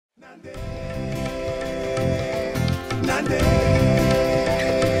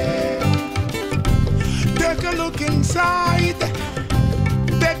Take a look inside,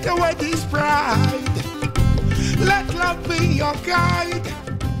 take away this pride. Let love be your guide.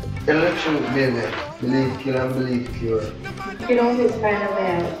 Tell the truth, baby. Believe kill and believe cure. You know who's find a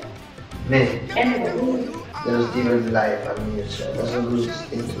way out? Me. Anybody. There's even life and nature. That's what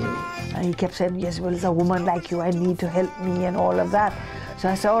Roots into me. And he kept saying, yes, well, it's a woman like you, I need to help me and all of that. So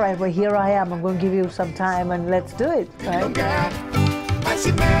I said, all right, well, here I am. I'm going to give you some time and let's do it, right?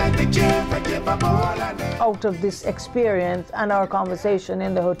 Out of this experience and our conversation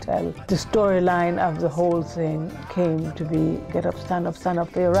in the hotel, the storyline of the whole thing came to be, get up, stand up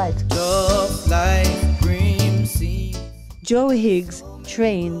for your rights. Joe Higgs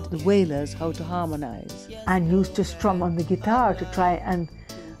trained the Wailers how to harmonize. And used to strum on the guitar to try and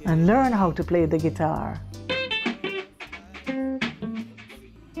learn how to play the guitar.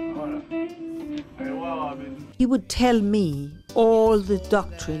 He would tell me all the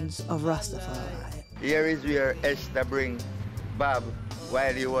doctrines of Rastafari. Here is where Esther bring Bob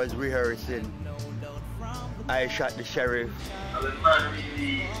while he was rehearsing. I shot the sheriff.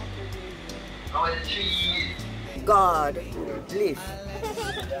 God live,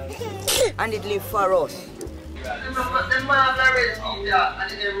 and it live for us.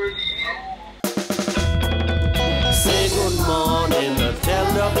 Say good morning, tell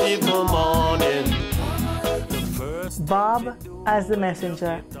the people morning. Bob as the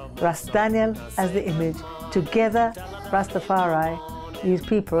messenger, Daniel as the image. Together, Rastafari, these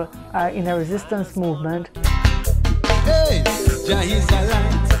people are in a resistance movement. Hey, Jah is a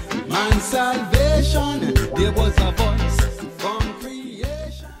light, man's salvation. There was a voice from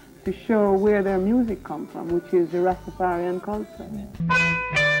creation. To show where their music comes from, which is the Rastafarian culture.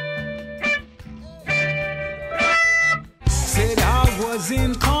 Said I was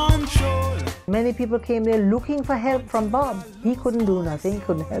in control. Many people came there looking for help from Bob. He couldn't do nothing, he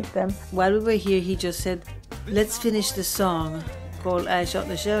couldn't help them. While we were here, he just said, let's finish the song called I Shot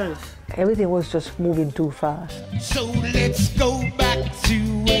the Sheriff. Everything was just moving too fast. So let's go back to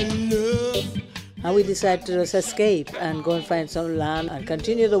love. And we decided to just escape and go and find some land and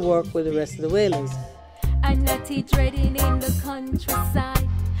continue the work with the rest of the Wailers. And Natty dreading in the countryside,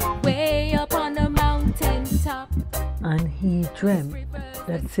 way up on the mountain top. And he dreamt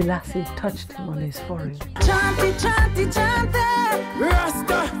that Selassie touched him on his forehead. Chanty, chanty, chanty,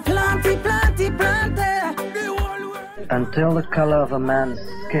 Rasta, planty, planty, planty. Until the color of a man's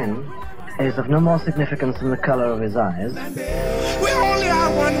skin is of no more significance than the color of his eyes. We only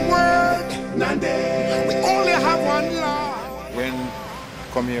have one word, Nande. We only have one love. When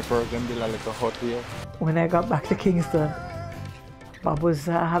come here for them, build a little hut here. When I got back to Kingston, Bob was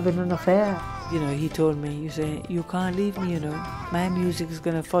having an affair. You know, he told me, you say, you can't leave me, you know. My music is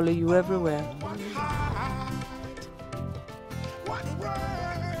going to follow you everywhere.